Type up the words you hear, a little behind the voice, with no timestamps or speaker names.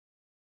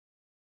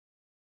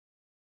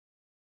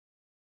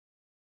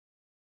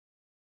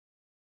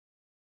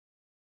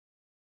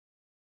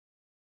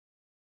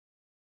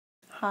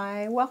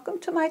Hi, welcome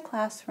to my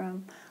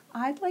classroom.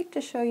 I'd like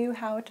to show you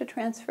how to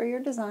transfer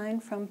your design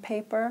from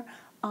paper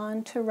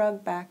onto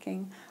rug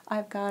backing.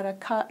 I've got a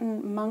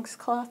cotton monk's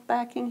cloth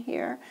backing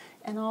here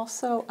and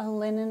also a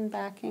linen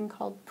backing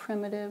called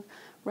primitive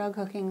rug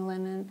hooking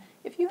linen.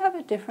 If you have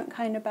a different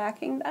kind of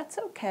backing, that's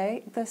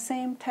okay. The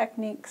same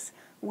techniques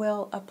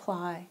will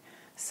apply.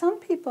 Some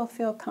people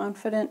feel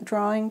confident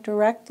drawing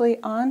directly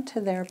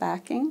onto their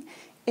backing,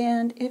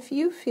 and if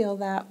you feel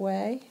that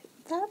way,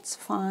 that's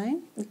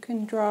fine. You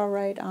can draw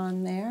right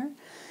on there.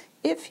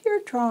 If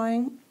you're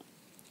drawing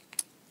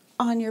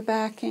on your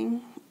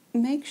backing,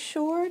 make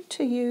sure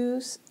to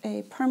use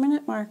a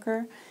permanent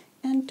marker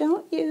and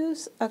don't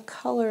use a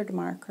colored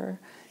marker.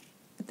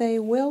 They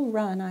will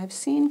run. I've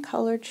seen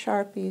colored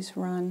Sharpies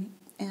run,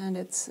 and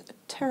it's a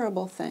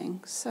terrible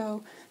thing.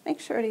 So make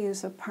sure to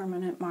use a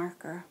permanent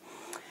marker.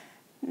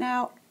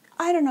 Now,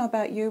 I don't know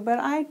about you, but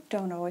I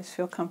don't always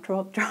feel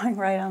comfortable drawing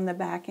right on the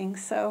backing,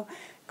 so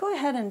go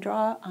ahead and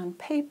draw on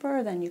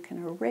paper, then you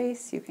can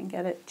erase, you can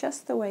get it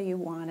just the way you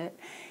want it.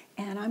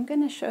 And I'm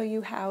going to show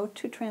you how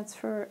to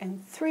transfer in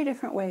 3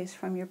 different ways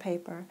from your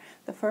paper.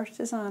 The first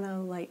is on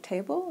a light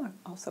table,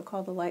 also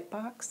called a light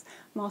box.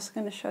 I'm also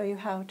going to show you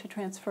how to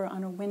transfer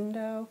on a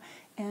window.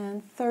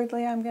 And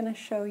thirdly, I'm going to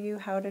show you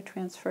how to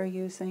transfer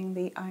using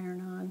the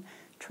iron-on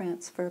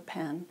transfer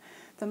pen.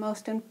 The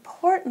most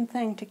important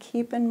thing to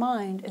keep in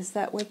mind is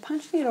that with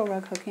punch needle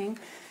rug hooking,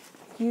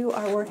 you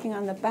are working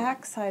on the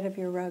back side of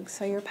your rug,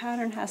 so your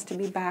pattern has to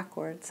be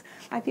backwards.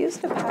 I've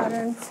used a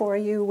pattern for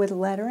you with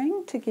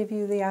lettering to give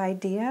you the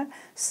idea.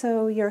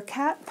 So your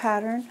cat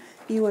pattern,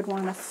 you would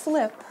want to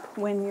flip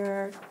when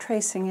you're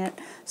tracing it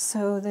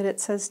so that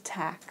it says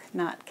tack,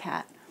 not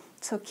cat.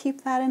 So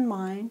keep that in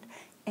mind,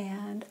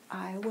 and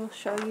I will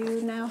show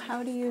you now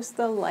how to use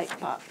the light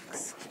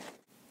box.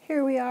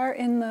 Here we are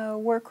in the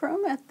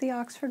workroom at the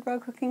Oxford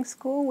Rug Hooking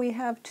School. We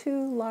have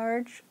 2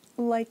 large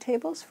light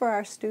tables for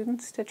our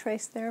students to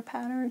trace their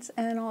patterns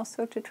and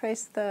also to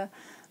trace the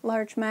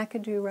large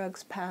McAdoo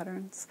rugs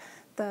patterns.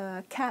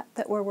 The cat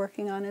that we're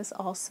working on is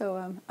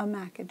also a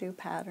McAdoo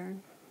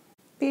pattern.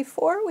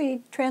 Before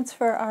we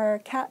transfer our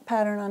cat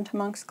pattern onto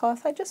monk's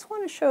cloth, I just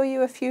want to show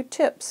you a few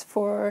tips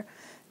for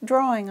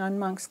drawing on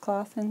monk's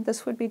cloth, and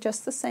this would be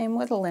just the same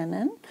with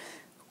linen.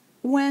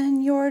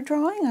 When you're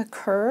drawing a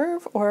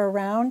curve or a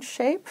round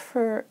shape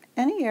for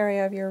any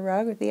area of your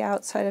rug or the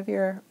outside of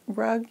your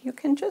rug, you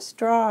can just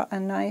draw a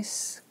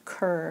nice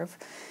curve.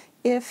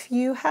 If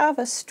you have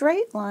a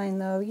straight line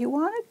though, you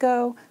want to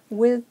go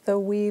with the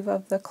weave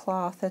of the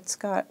cloth. It's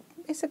got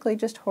basically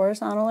just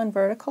horizontal and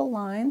vertical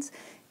lines,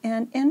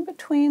 and in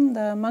between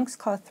the monk's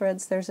cloth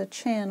threads there's a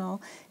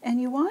channel, and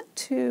you want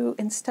to,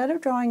 instead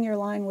of drawing your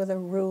line with a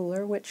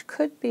ruler, which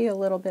could be a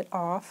little bit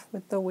off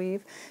with the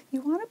weave, you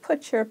want to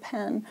put your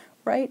pen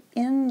right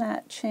in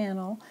that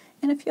channel.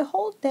 And if you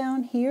hold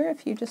down here,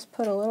 if you just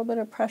put a little bit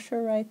of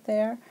pressure right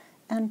there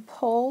and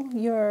pull,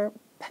 your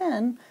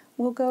pen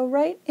will go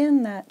right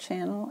in that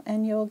channel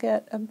and you'll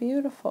get a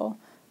beautiful,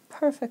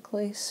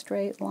 perfectly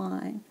straight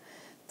line.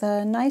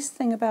 The nice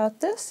thing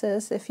about this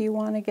is if you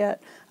want to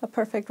get a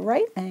perfect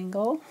right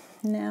angle,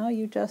 now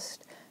you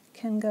just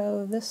can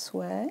go this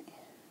way,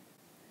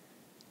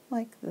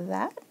 like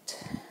that.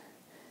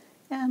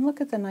 And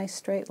look at the nice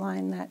straight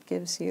line that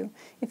gives you.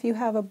 If you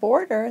have a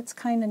border, it's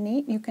kind of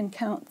neat. You can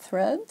count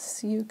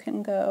threads. You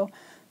can go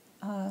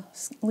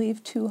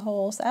leave 2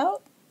 holes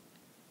out.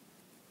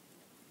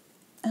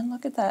 And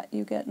look at that.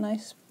 You get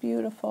nice,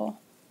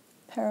 beautiful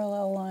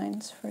parallel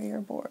lines for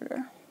your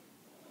border.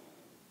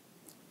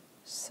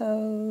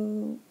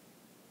 So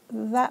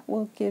that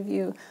will give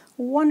you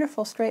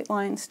wonderful straight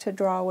lines to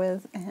draw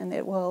with, and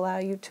it will allow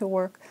you to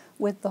work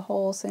with the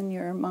holes in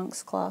your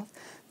monk's cloth.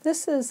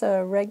 This is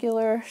a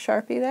regular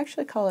Sharpie. They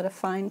actually call it a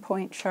fine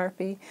point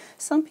Sharpie.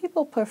 Some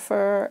people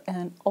prefer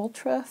an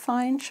ultra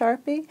fine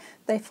Sharpie.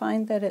 They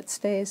find that it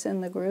stays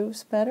in the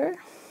grooves better.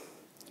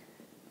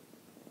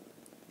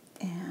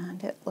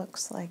 And it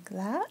looks like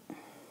that.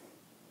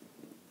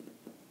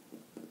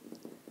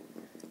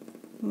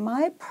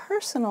 My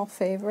personal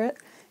favorite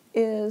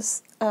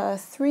is a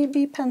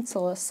 3B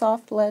pencil, a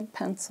soft lead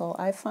pencil.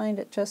 I find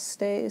it just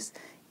stays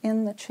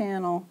in the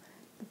channel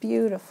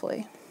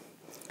beautifully.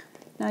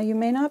 Now you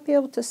may not be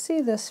able to see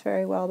this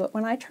very well, but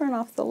when I turn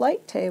off the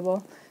light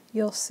table,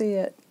 you'll see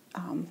it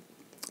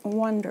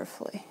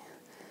wonderfully.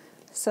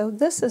 So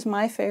this is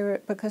my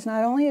favorite because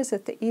not only is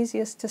it the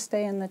easiest to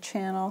stay in the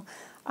channel,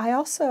 I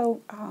also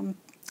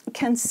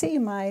can see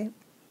my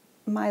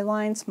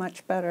lines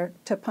much better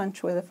to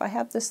punch with. If I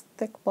have this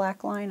thick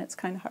black line, it's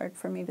kind of hard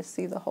for me to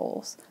see the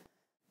holes.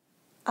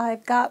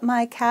 I've got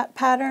my cat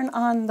pattern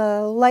on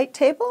the light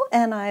table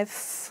and I've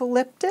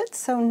flipped it,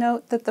 so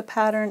note that the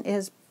pattern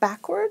is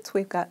backwards.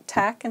 We've got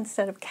tack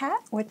instead of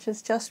cat, which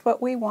is just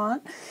what we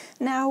want.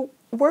 Now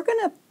we're going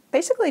to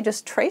basically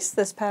just trace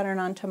this pattern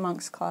onto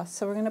monk's cloth.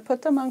 So we're going to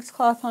put the monk's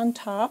cloth on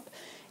top,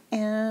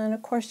 and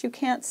of course you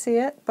can't see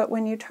it, but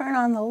when you turn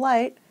on the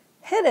light,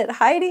 hit it,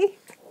 Heidi!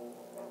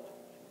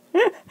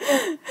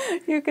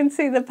 You can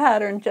see the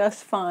pattern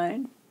just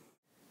fine.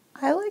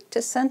 I like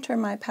to center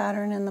my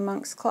pattern in the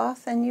monk's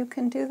cloth, and you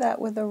can do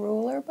that with a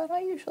ruler, but I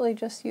usually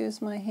just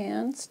use my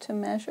hands to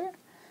measure.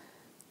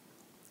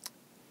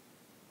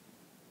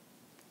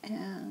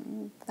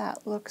 And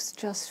that looks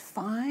just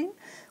fine.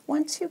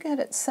 Once you get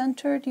it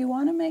centered, you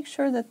want to make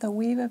sure that the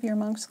weave of your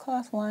monk's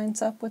cloth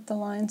lines up with the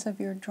lines of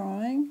your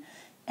drawing,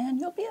 and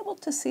you'll be able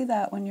to see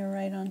that when you're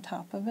right on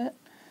top of it.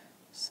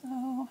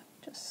 So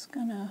just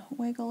gonna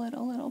wiggle it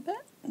a little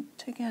bit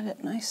to get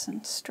it nice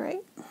and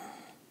straight.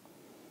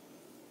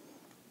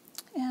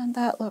 And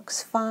that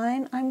looks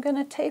fine. I'm going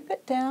to tape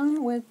it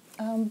down with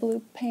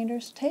blue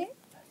painter's tape.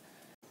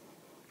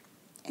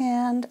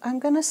 And I'm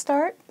going to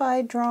start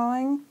by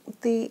drawing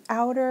the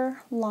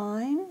outer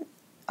line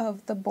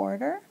of the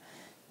border.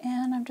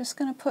 And I'm just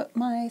going to put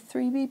my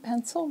 3B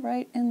pencil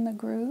right in the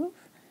groove.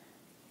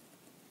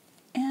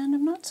 And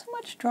I'm not so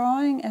much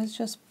drawing as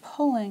just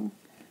pulling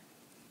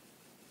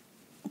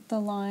the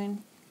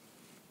line,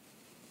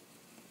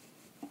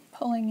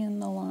 pulling in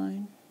the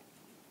line.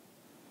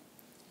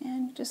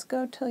 And just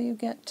go till you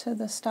get to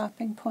the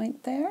stopping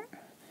point there.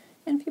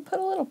 And if you put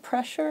a little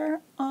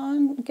pressure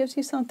on, it gives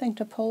you something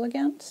to pull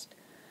against.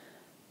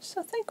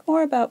 So think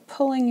more about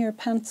pulling your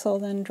pencil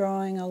than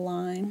drawing a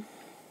line,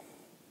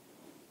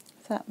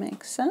 if that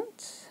makes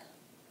sense.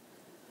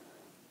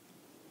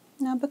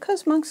 Now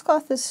because monk's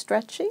cloth is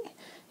stretchy,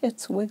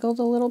 it's wiggled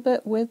a little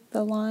bit with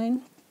the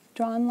line,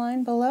 drawn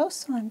line below,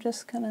 so I'm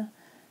just going to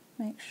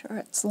make sure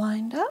it's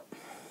lined up.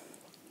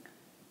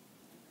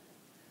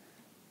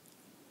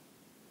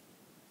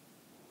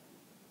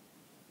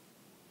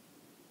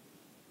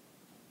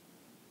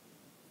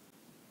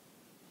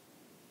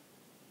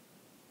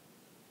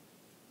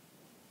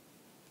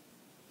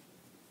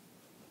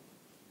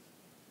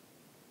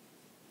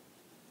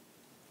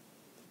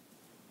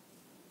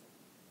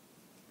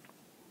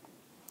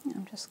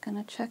 I'm just going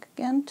to check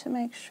again to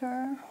make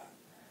sure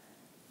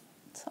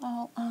it's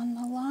all on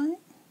the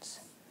lines.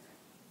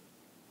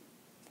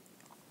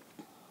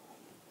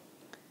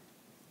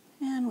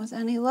 And with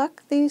any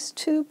luck, these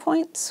 2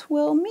 points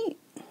will meet.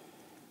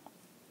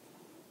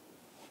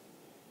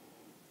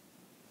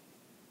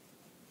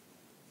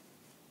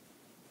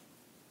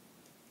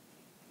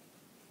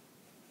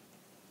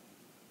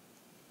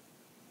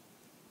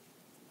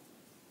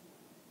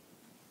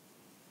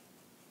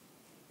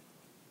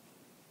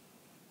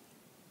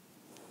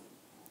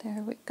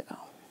 There we go.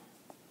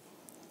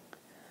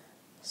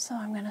 So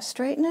I'm going to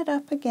straighten it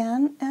up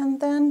again,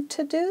 and then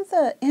to do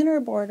the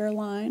inner border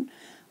line,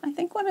 I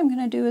think what I'm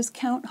going to do is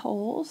count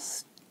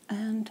holes,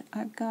 and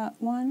I've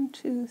got 1,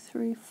 2,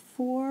 3,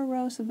 4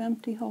 rows of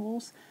empty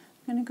holes.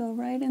 I'm going to go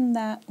right in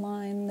that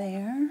line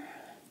there,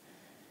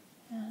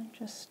 and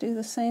just do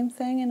the same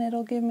thing, and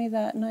it'll give me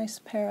that nice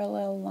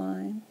parallel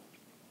line.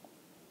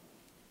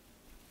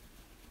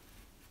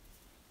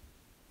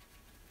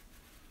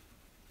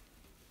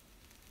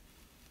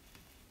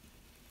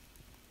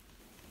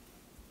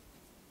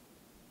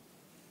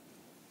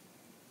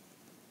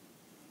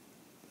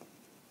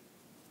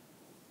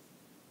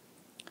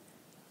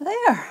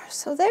 There,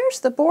 so there's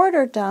the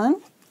border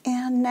done,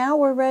 and now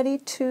we're ready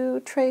to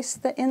trace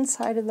the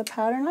inside of the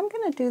pattern. I'm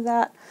going to do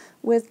that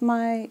with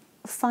my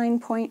fine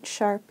point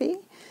Sharpie,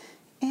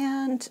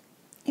 and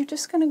you're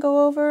just going to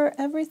go over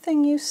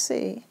everything you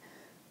see.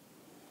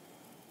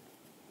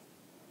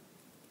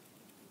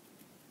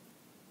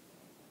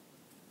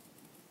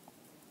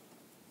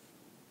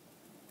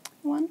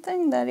 One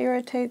thing that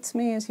irritates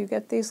me is you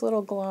get these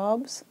little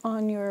globs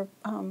on your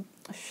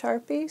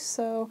Sharpie,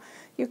 so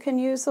you can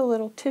use a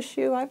little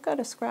tissue. I've got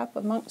a scrap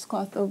of monk's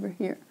cloth over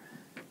here,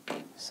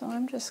 so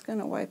I'm just going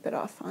to wipe it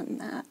off on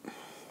that.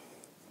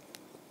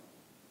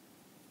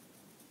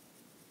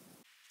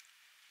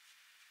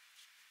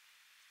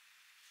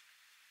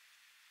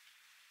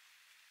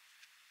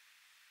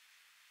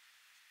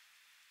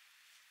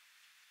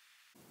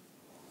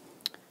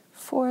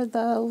 For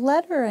the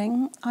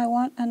lettering, I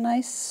want a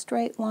nice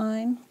straight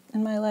line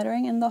in my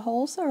lettering, and the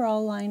holes are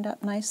all lined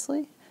up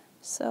nicely.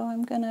 So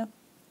I'm going to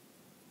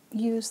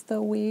use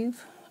the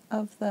weave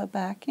of the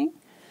backing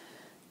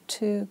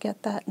to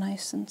get that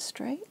nice and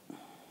straight.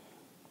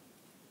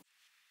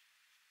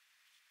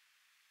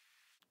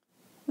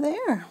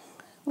 There,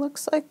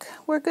 looks like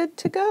we're good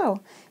to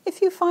go.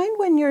 If you find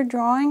when you're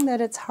drawing that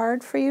it's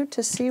hard for you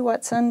to see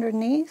what's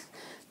underneath,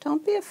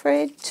 don't be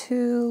afraid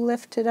to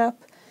lift it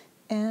up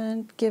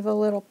and give a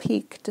little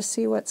peek to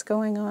see what's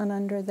going on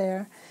under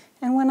there.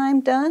 And when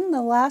I'm done,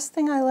 the last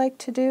thing I like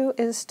to do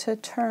is to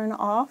turn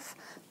off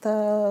the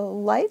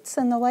lights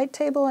and the light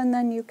table, and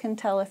then you can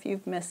tell if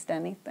you've missed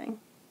anything.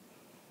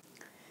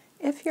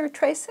 If you're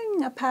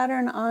tracing a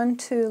pattern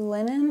onto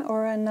linen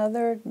or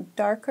another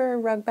darker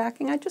rug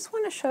backing, I just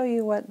want to show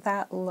you what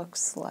that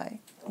looks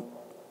like.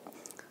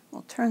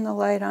 We'll turn the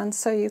light on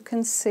so you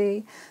can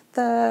see.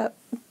 The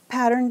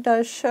pattern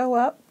does show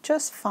up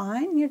just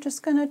fine. You're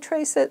just going to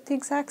trace it the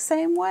exact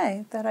same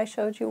way that I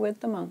showed you with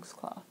the monk's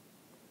cloth.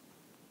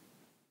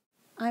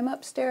 I'm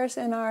upstairs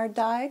in our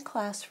dye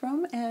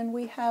classroom, and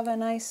we have a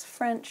nice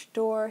French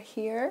door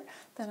here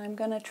that I'm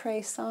going to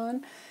trace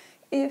on.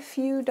 If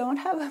you don't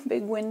have a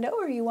big window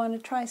or you want to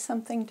try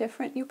something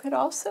different, you could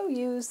also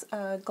use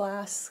a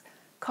glass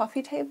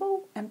coffee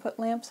table and put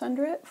lamps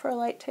under it for a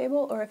light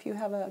table, or if you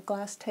have a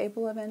glass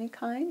table of any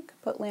kind,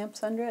 put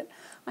lamps under it.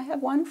 I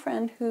have one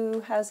friend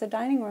who has a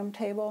dining room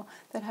table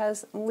that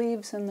has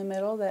leaves in the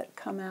middle that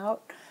come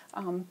out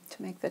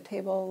to make the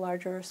table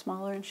larger or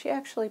smaller, and she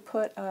actually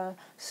put a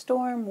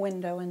storm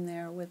window in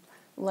there with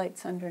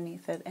lights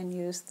underneath it and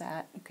use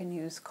that. You can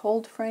use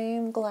cold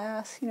frame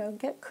glass,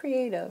 get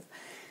creative.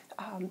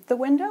 The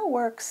window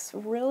works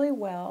really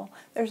well.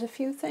 There's a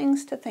few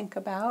things to think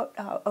about.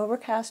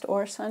 Overcast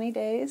or sunny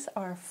days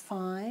are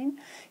fine.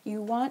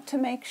 You want to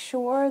make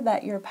sure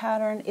that your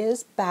pattern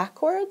is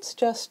backwards,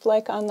 just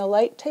like on the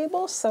light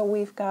table. So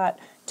we've got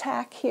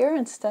tack here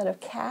instead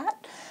of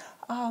cat.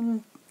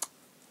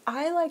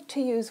 I like to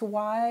use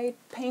wide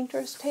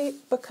painter's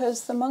tape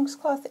because the monk's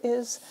cloth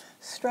is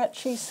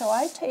stretchy, so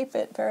I tape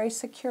it very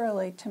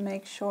securely to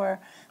make sure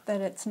that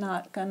it's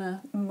not going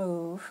to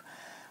move.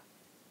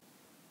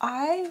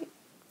 I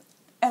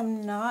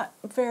am not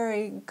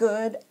very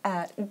good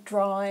at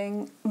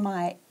drawing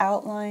my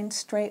outline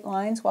straight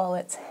lines while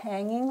it's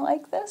hanging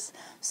like this.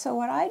 So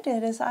what I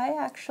did is I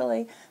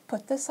actually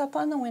put this up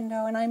on the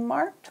window and I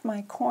marked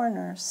my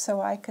corners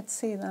so I could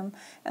see them.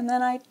 And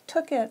then I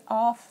took it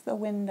off the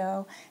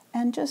window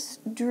and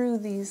just drew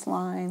these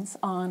lines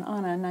on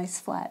a nice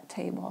flat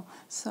table.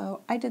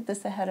 So I did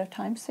this ahead of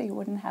time so you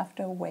wouldn't have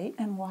to wait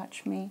and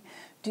watch me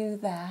do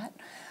that.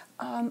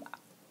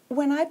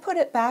 When I put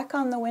it back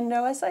on the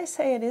window, as I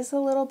say, it is a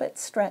little bit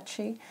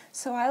stretchy,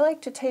 so I like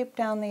to tape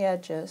down the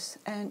edges.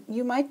 And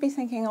you might be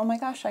thinking, oh my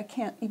gosh, I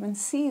can't even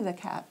see the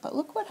cat. But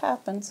look what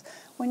happens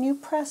when you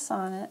press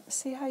on it.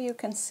 See how you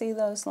can see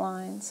those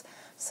lines?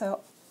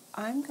 So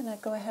I'm going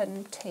to go ahead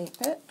and tape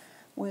it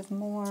with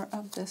more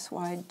of this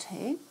wide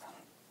tape.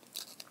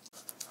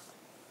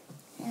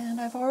 And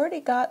I've already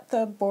got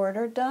the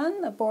border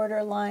done. The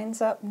border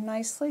lines up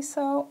nicely,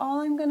 so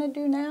all I'm going to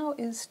do now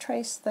is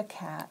trace the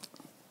cat.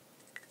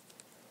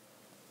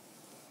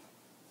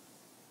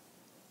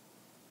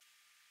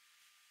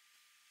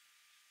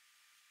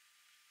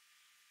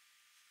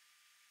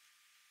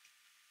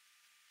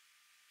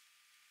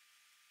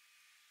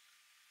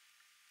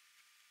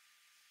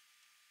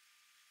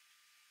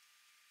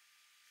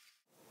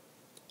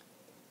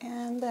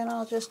 And then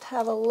I'll just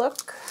have a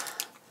look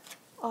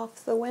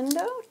off the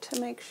window to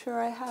make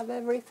sure I have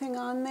everything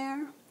on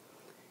there.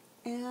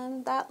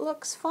 And that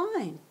looks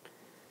fine.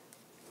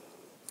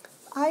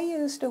 I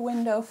used a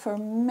window for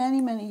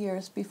many, many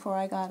years before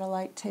I got a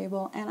light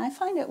table, and I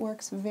find it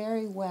works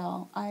very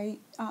well. I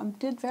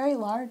did very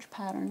large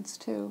patterns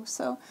too,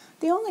 so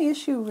the only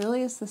issue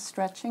really is the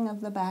stretching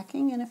of the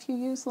backing, and if you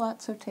use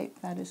lots of tape,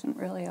 that isn't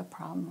really a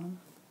problem.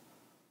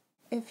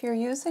 If you're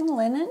using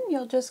linen,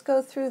 you'll just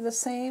go through the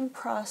same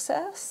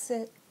process.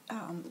 It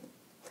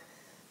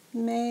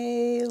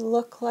may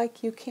look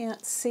like you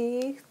can't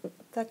see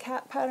the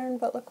cat pattern,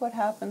 but look what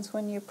happens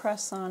when you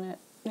press on it.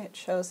 It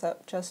shows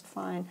up just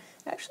fine.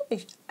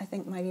 Actually, I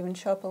think might even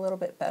show up a little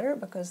bit better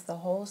because the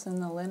holes in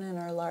the linen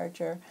are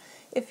larger.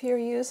 If you're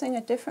using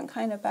a different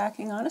kind of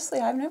backing, honestly,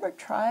 I've never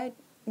tried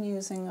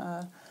using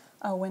a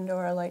window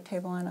or a light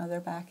table on other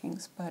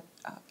backings, but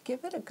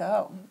give it a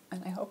go,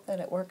 and I hope that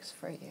it works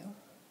for you.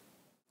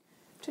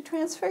 To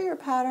transfer your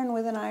pattern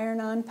with an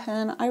iron-on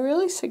pen, I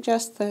really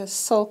suggest the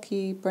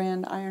Sulky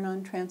brand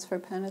iron-on transfer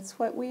pen. It's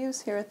what we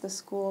use here at the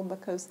school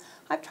because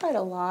I've tried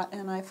a lot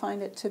and I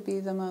find it to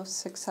be the most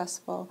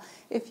successful.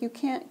 If you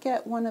can't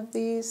get one of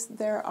these,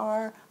 there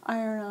are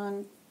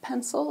iron-on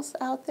pencils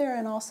out there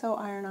and also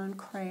iron-on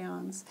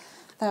crayons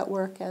that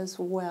work as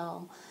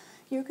well.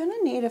 You're going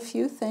to need a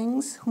few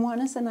things.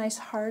 One is a nice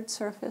hard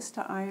surface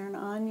to iron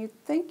on. You'd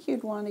think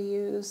you'd want to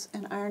use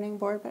an ironing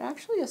board, but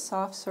actually a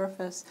soft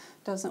surface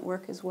doesn't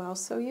work as well.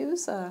 So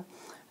use a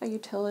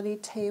utility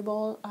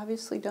table.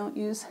 Obviously don't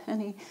use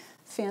any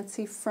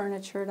fancy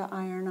furniture to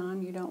iron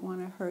on. You don't want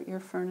to hurt your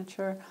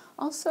furniture.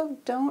 Also,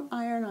 don't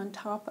iron on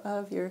top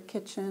of your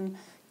kitchen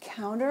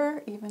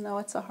counter, even though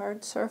it's a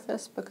hard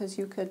surface, because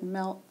you could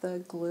melt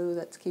the glue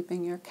that's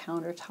keeping your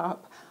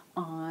countertop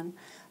on.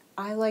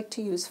 I like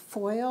to use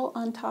foil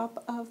on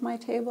top of my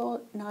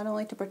table, not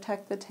only to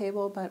protect the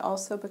table, but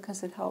also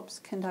because it helps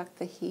conduct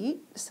the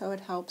heat, so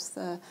it helps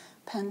the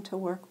pen to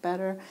work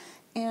better.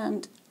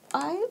 And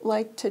I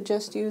like to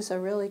just use a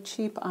really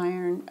cheap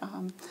iron.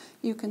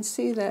 You can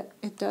see that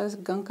it does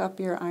gunk up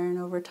your iron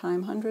over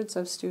time. Hundreds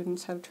of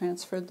students have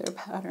transferred their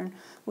pattern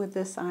with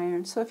this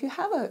iron. So if you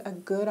have a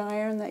good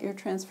iron that you're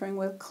transferring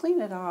with,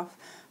 clean it off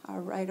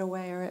right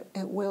away or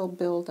it will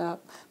build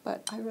up.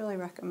 But I really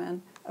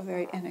recommend a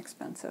very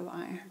inexpensive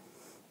iron.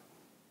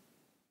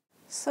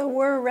 So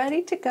we're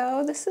ready to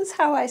go. This is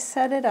how I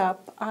set it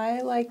up.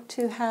 I like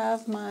to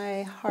have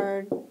my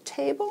hard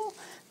table,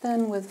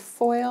 then with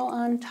foil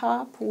on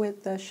top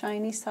with the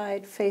shiny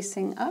side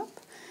facing up,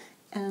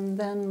 and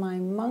then my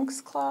monk's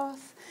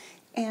cloth,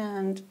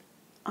 and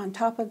on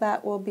top of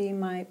that will be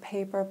my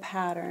paper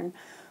pattern.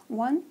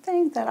 One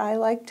thing that I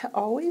like to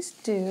always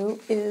do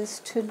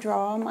is to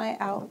draw my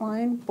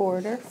outline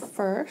border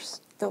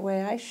first. the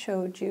way I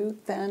showed you,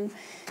 then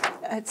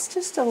it's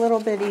just a little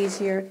bit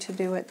easier to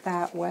do it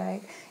that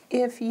way.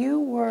 If you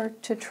were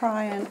to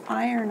try and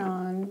iron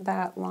on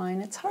that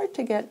line, it's hard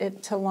to get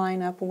it to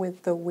line up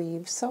with the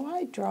weave, so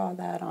I draw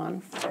that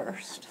on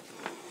first.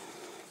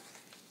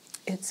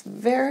 It's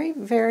very,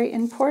 very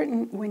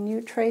important when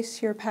you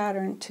trace your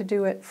pattern to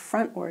do it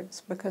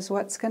frontwards, because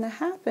what's going to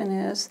happen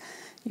is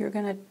you're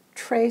going to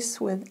trace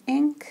with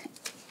ink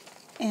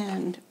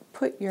and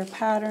put your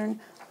pattern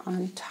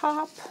on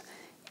top,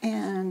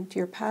 and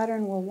your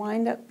pattern will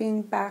wind up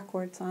being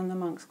backwards on the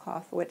monk's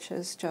cloth, which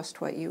is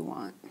just what you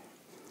want.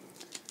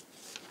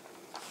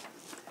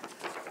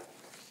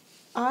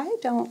 I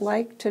don't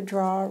like to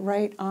draw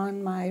right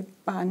on my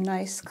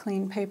nice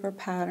clean paper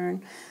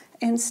pattern.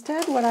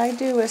 Instead, what I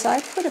do is I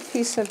put a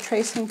piece of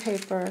tracing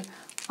paper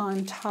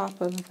on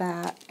top of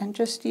that and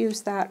just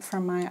use that for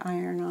my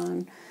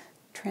iron-on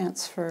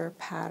transfer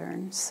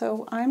pattern.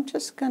 So I'm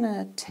just going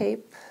to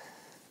tape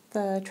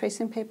the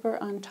tracing paper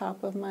on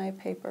top of my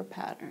paper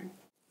pattern.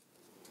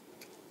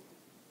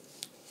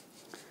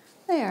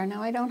 There,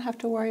 now I don't have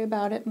to worry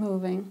about it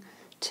moving.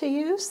 To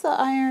use the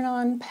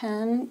iron-on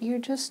pen, you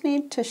just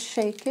need to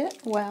shake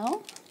it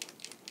well.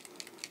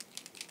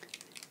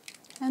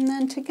 And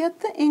then to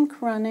get the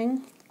ink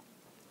running,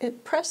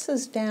 it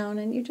presses down,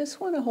 and you just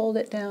want to hold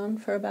it down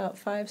for about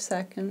 5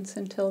 seconds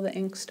until the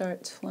ink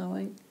starts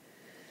flowing.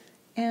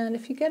 And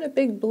if you get a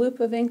big bloop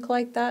of ink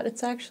like that,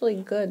 it's actually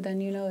good.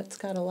 Then you know it's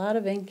got a lot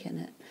of ink in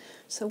it.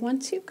 So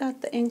once you've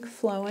got the ink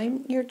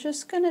flowing, you're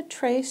just going to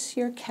trace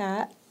your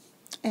cat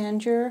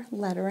and your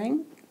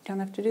lettering. Don't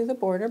have to do the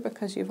border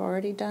because you've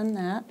already done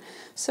that.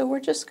 So we're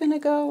just going to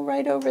go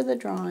right over the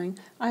drawing.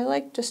 I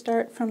like to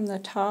start from the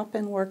top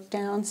and work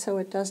down so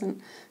it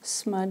doesn't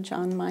smudge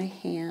on my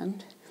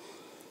hand.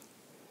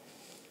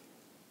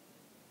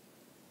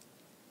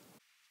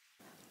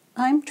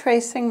 I'm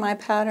tracing my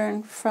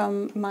pattern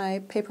from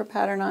my paper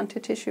pattern onto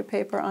tissue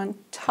paper on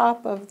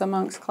top of the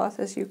monk's cloth,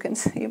 as you can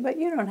see, but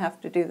you don't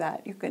have to do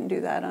that. You can do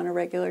that on a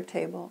regular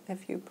table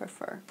if you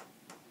prefer.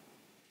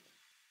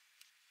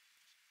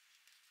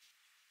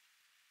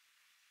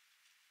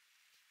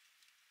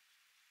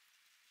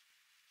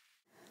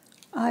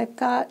 I've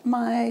got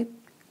my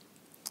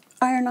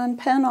iron-on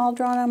pen all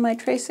drawn on my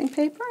tracing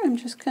paper. I'm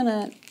just going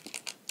to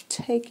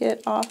take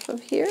it off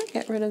of here,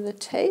 get rid of the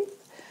tape.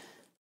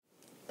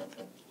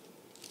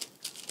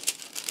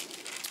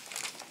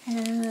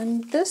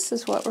 And this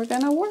is what we're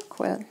going to work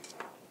with.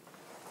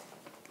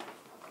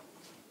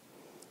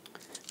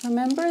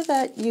 Remember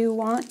that you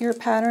want your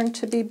pattern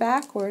to be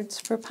backwards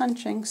for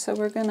punching, so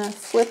we're going to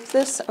flip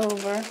this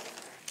over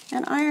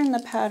and iron the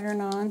pattern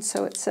on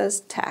so it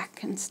says tack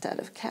instead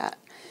of cat.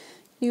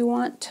 You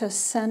want to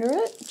center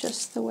it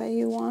just the way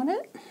you want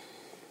it,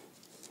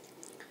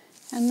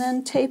 and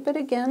then tape it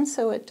again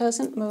so it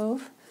doesn't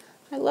move.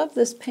 I love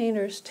this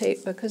painter's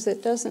tape because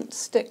it doesn't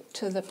stick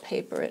to the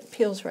paper. It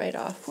peels right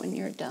off when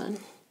you're done.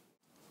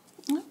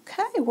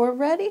 Okay, we're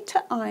ready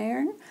to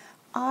iron.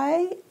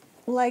 I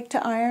like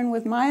to iron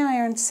with my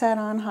iron set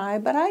on high,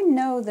 but I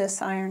know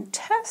this iron.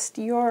 Test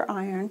your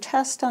iron.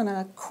 Test on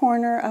a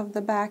corner of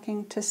the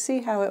backing to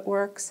see how it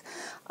works.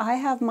 I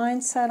have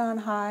mine set on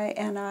high,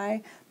 and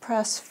I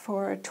press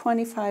for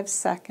 25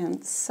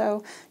 seconds.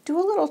 So do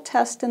a little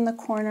test in the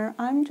corner.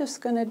 I'm just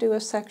going to do a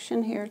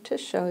section here to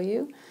show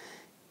you.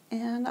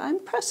 And I'm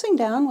pressing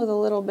down with a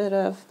little bit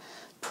of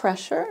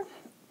pressure.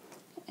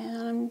 And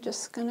I'm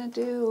just going to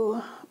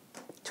do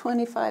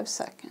 25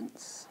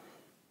 seconds.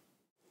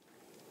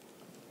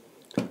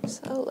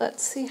 So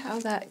let's see how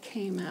that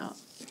came out.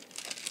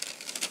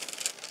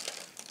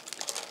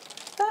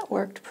 That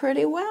worked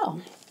pretty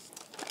well.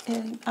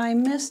 And I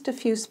missed a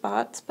few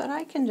spots, but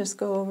I can just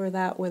go over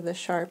that with a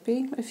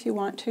Sharpie. If you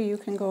want to, you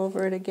can go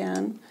over it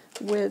again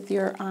with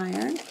your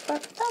iron,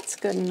 but that's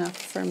good enough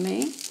for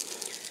me.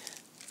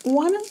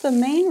 One of the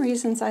main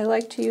reasons I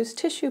like to use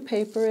tissue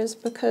paper is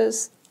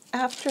because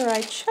after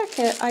I check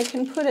it, I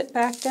can put it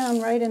back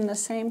down right in the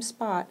same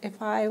spot.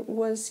 If I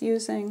was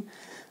using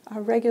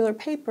a regular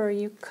paper,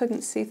 you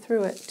couldn't see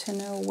through it to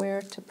know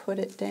where to put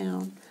it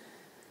down.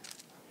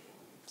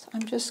 So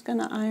I'm just going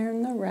to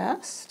iron the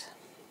rest.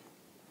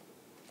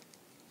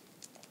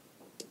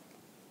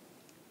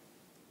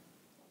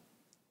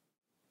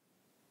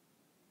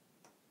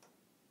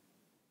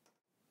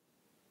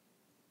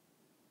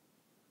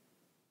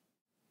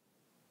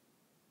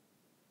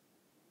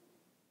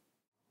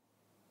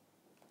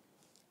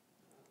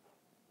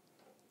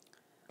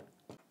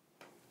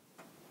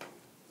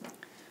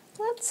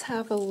 Let's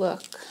have a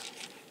look.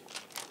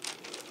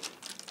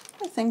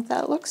 I think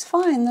that looks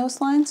fine. Those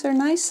lines are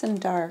nice and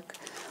dark.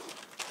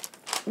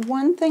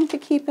 One thing to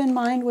keep in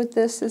mind with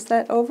this is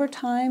that over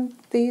time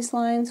these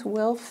lines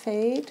will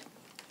fade,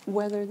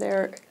 whether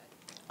they're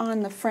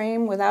on the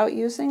frame without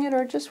using it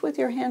or just with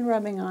your hand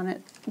rubbing on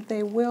it.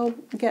 They will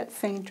get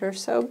fainter,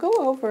 so go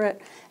over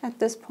it at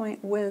this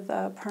point with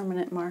a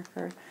permanent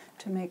marker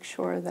to make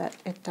sure that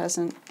it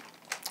doesn't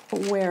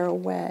wear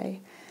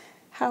away.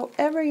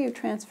 However you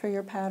transfer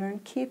your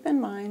pattern, keep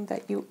in mind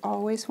that you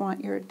always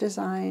want your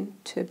design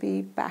to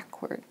be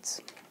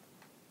backwards.